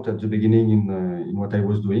brought at the beginning in what I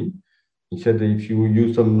was doing. He said that if you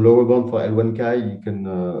use some lower bound for L1 chi, you can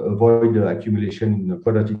avoid the accumulation in a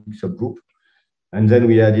quadratic subgroup. And then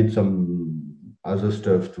we added some other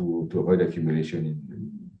stuff to avoid accumulation in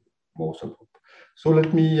more subgroup. So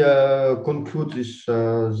let me conclude this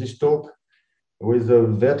talk with a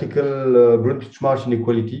vertical Brun-Titchmarsh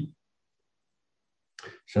inequality.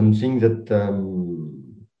 Something that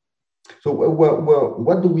so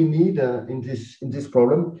what do we need in this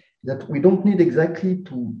problem? That we don't need exactly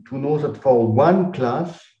to know that for one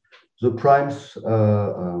class the primes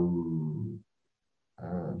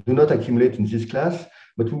do not accumulate in this class,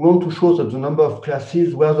 but we want to show that the number of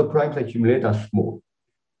classes where the primes accumulate are small.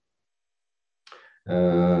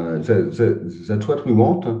 That's what we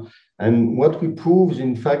want, and what we prove is,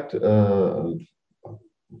 in fact,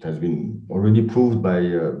 it has been already proved by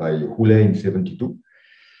Roulet in 72.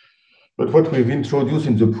 But what we've introduced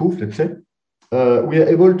in the proof, let's say, we are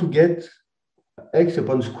able to get x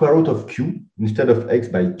upon square root of q instead of x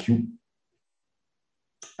by q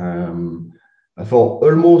for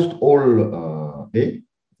almost all A.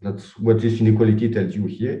 That's what this inequality tells you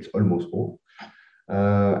here. It's almost all.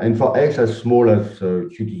 And for x as small as q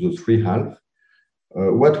to the 3/2,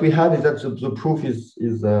 what we have is that the proof is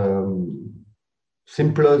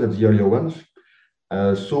simpler than the earlier ones.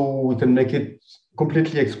 So we can make it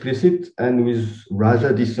completely explicit and with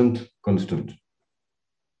rather decent constant.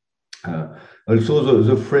 Also,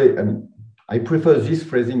 the phrase, I prefer this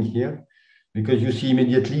phrasing here because you see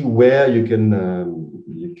immediately where you can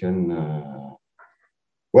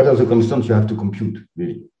what are the constants you have to compute,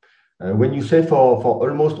 really. When you say for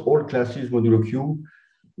almost all classes modulo q,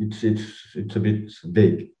 it's a bit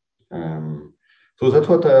vague. So that's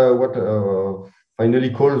what finally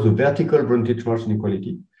calls the vertical Brun-Titchmarsh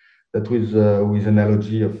inequality. That with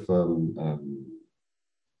analogy of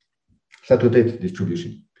Sato-Tate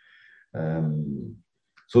distribution.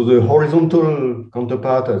 So the horizontal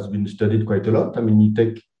counterpart has been studied quite a lot. I mean,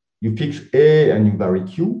 you fix A and you vary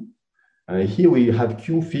Q. Here we have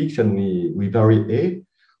Q fixed and we vary A.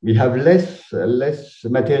 We have less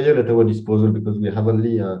material at our disposal because we have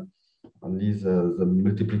only the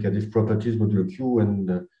multiplicative properties modulo Q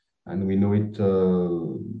and we know it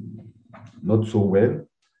not so well.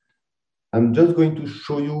 I'm just going to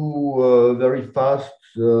show you very fast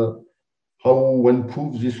how one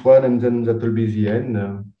proves this one, and then that will be the end.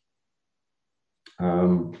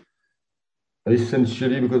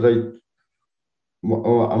 Essentially, because I'm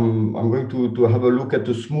going to have a look at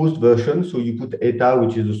the smooth version. So you put eta,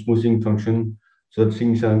 which is a smoothing function, so that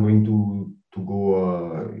things are going to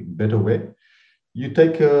go in better way. You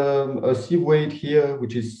take a sieve weight here,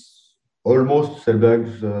 which is almost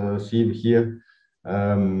Selberg's sieve here,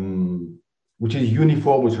 which is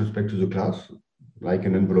uniform with respect to the class, like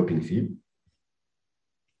an enveloping sieve.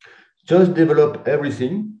 Just develop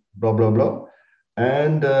everything, blah, blah, blah.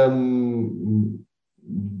 And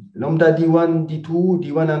lambda d1,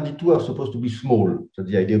 d1 and d2 are supposed to be small. So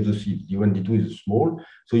the idea of the sieve, d1, d2 is small.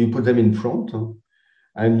 So you put them in front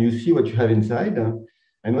and you see what you have inside.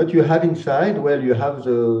 And what you have inside, well, you have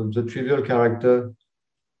the trivial character.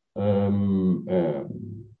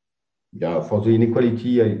 Yeah, for the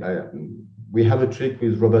inequality, we have a trick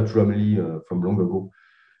with Robert Rumley from long ago,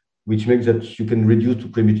 which makes that you can reduce to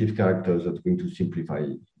primitive characters that's going to simplify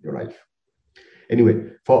your life.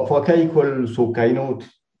 Anyway, for k equals, so k naught,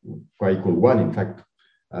 k equal 1, in fact,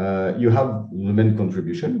 you have the main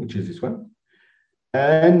contribution, which is this one.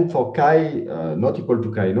 And for k not equal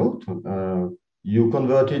to k naught, you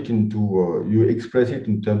convert it into, you express it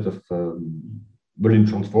in terms of Boolean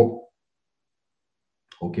transform.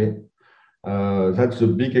 Okay. That's the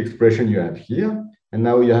big expression you have here. And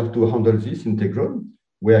now you have to handle this integral,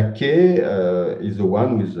 where k is the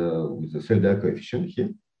one with the Selberg coefficient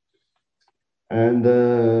here. And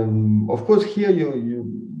of course, here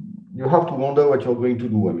you have to wonder what you're going to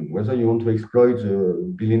do. I mean, whether you want to exploit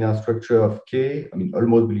the bilinear structure of k, I mean,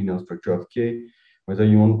 almost bilinear structure of k, whether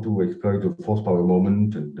you want to exploit the force power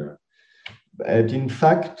moment. And in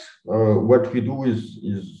fact, what we do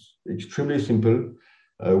is extremely simple.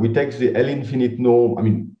 We take the L infinite norm. I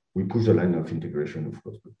mean, we push the line of integration, of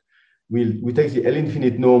course, but we take the L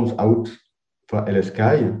infinite norms out for LS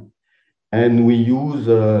chi, and we use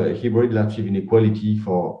a hybrid Large-Sieve inequality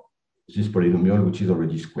for this polynomial, which is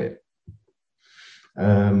already square.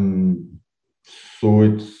 So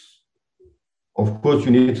it's, of course,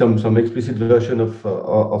 you need some explicit version of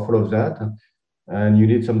all of that, and you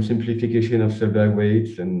need some simplification of Selberg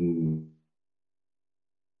weights and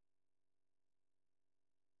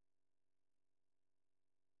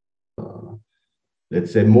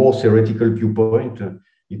let's say more theoretical viewpoint.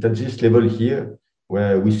 It's at this level here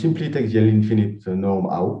where we simply take the L infinite norm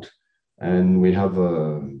out, and we have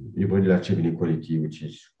a hybrid Large-Sieve inequality, which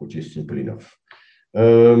is simple enough.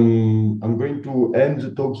 I'm going to end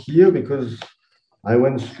the talk here because I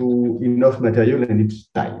went through enough material and it's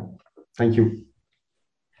time. Thank you.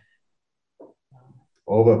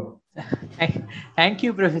 Over. Thank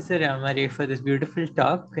you, Professor Ramare, for this beautiful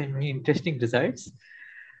talk and very interesting results.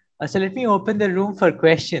 So let me open the room for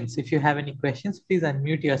questions. If you have any questions, please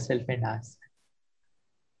unmute yourself and ask.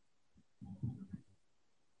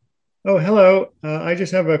 Oh, hello. I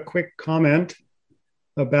just have a quick comment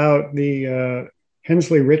about the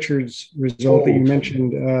Hensley-Richards result that you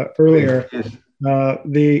mentioned earlier.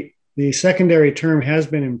 The secondary term has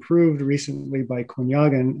been improved recently by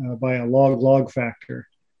Konyagan by a log-log factor.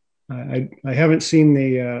 I haven't seen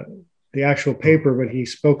the actual paper, but he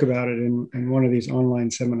spoke about it in one of these online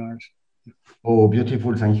seminars. Oh,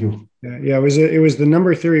 beautiful! Thank you. Yeah, it was the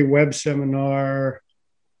number theory web seminar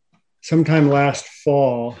sometime last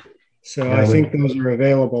fall. So I think those are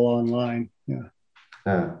available online.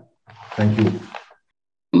 Yeah. Thank you.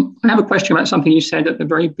 I have a question about something you said at the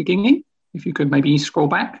very beginning. If you could maybe scroll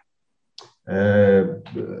back.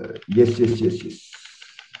 Yes.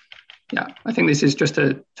 Yeah, I think this is just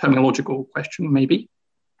a terminological question, maybe.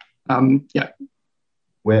 Yeah.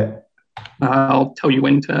 Where? I'll tell you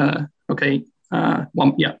when to, okay, yeah,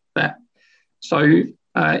 there. So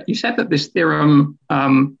you said that this theorem,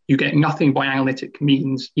 you get nothing by analytic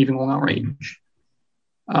means, even on RH.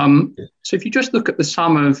 So if you just look at the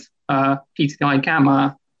sum of p to the I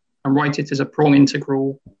gamma and write it as a prong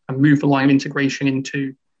integral and move the line of integration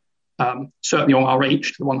into certainly on RH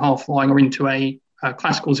to the 1/2 line or into a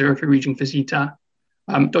classical zero-free region for zeta,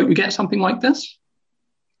 don't you get something like this?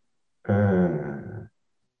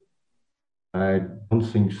 I don't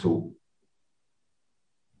think so.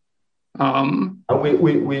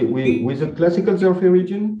 With the classical zero-free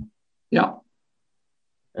region? Yeah.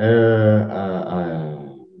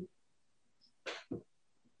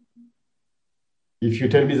 If you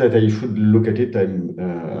tell me that I should look at it,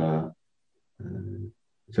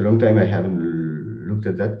 it's a long time I haven't looked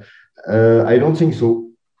at that. I don't think so.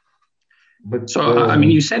 But, so, I mean,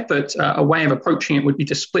 you said that a way of approaching it would be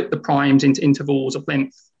to split the primes into intervals of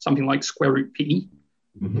length, something like square root p,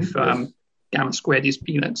 if gamma squared is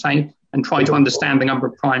p, let's say, and try to understand the number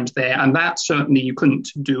of primes there. And that certainly you couldn't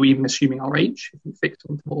do, even assuming RH, if you fixed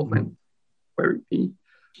an interval of length, square root p.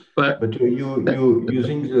 But you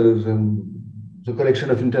using the collection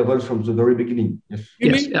of intervals from the very beginning.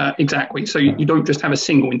 Yes, exactly. So you don't just have a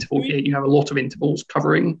single interval here, you have a lot of intervals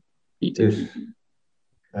covering p to p.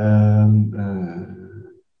 I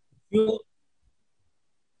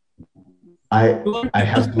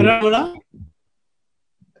have to.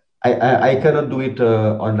 I cannot do it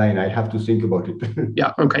online. I have to think about it.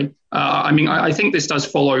 Yeah. Okay. I mean, I think this does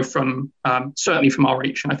follow from certainly from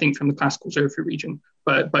RH, and I think from the classical zero-free region,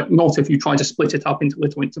 but not if you try to split it up into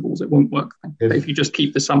little intervals. It won't work. Yes. If you just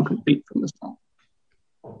keep the sum complete from the start.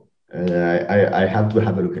 I have to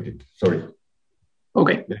have a look at it. Sorry.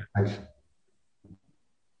 Okay. Yeah, thanks.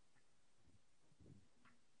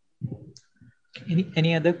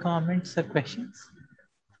 Any other comments or questions?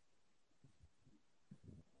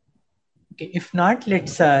 Okay, if not,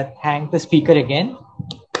 let's thank the speaker again.